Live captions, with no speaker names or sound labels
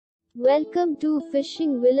Welcome to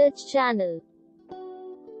Fishing Village channel.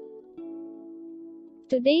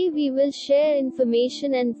 Today we will share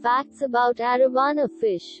information and facts about Arowana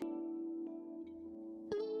fish.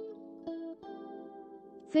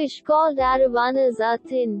 Fish called Arowanas are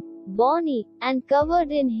thin, bony, and covered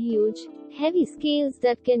in huge, heavy scales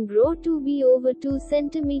that can grow to be over 2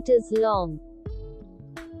 centimeters long.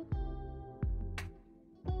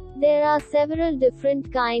 There are several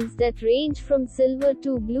different kinds that range from silver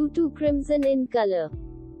to blue to crimson in color.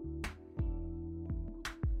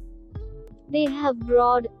 They have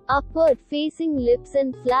broad, upward-facing lips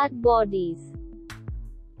and flat bodies.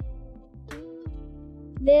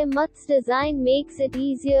 Their mouth's design makes it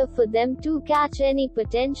easier for them to catch any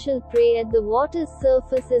potential prey at the water's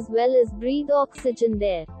surface as well as breathe oxygen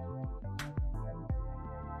there.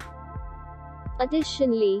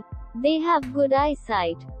 Additionally, they have good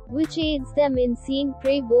eyesight, which aids them in seeing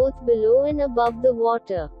prey both below and above the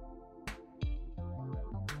water.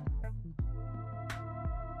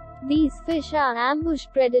 These fish are ambush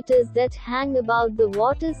predators that hang about the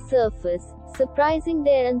water's surface, surprising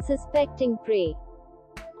their unsuspecting prey.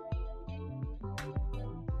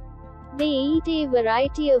 They eat a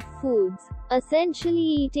variety of foods, essentially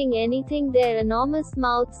eating anything their enormous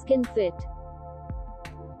mouths can fit.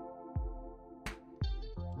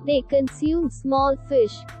 They consume small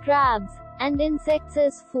fish, crabs, and insects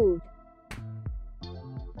as food.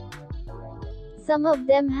 Some of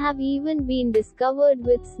them have even been discovered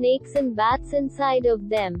with snakes and bats inside of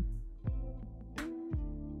them.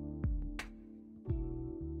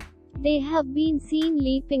 They have been seen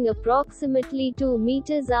leaping approximately 2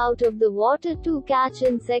 meters out of the water to catch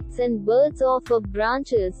insects and birds off of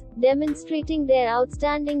branches, demonstrating their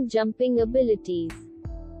outstanding jumping abilities.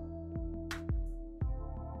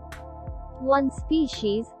 One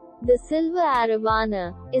species, the silver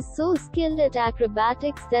arowana, is so skilled at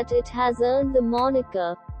acrobatics that it has earned the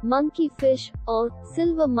moniker, monkey fish, or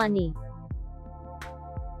silver money.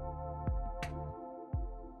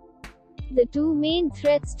 The two main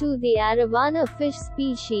threats to the arowana fish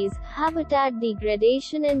species, habitat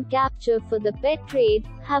degradation and capture for the pet trade,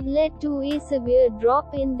 have led to a severe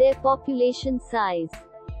drop in their population size.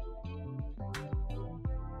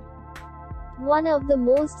 One of the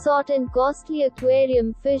most sought and costly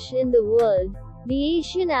aquarium fish in the world, the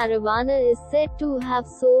Asian arowana is said to have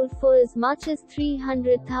sold for as much as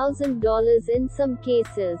 $300,000 in some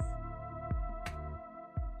cases.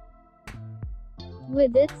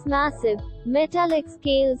 With its massive, metallic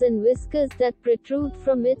scales and whiskers that protrude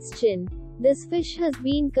from its chin, this fish has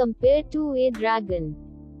been compared to a dragon.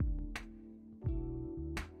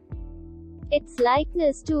 Its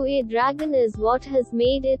likeness to a dragon is what has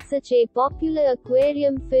made it such a popular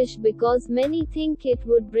aquarium fish because many think it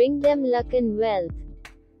would bring them luck and wealth.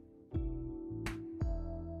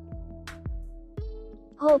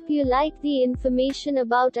 Hope you like the information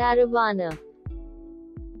about Arowana.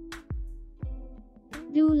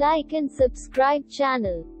 Do like and subscribe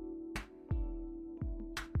channel.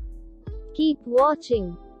 Keep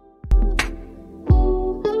watching.